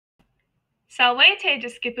Salvete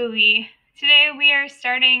discipuli. Today we are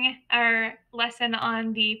starting our lesson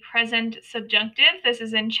on the present subjunctive. This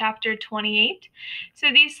is in chapter 28.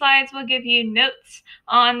 So these slides will give you notes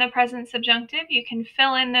on the present subjunctive. You can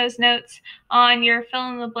fill in those notes on your fill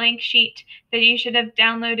in the blank sheet that you should have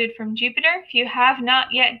downloaded from Jupyter. If you have not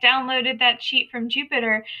yet downloaded that sheet from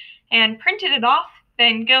Jupyter and printed it off,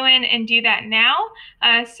 then go in and do that now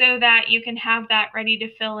so that you can have that ready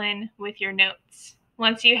to fill in with your notes.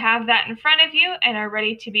 Once you have that in front of you and are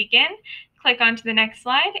ready to begin, click onto the next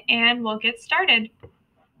slide and we'll get started.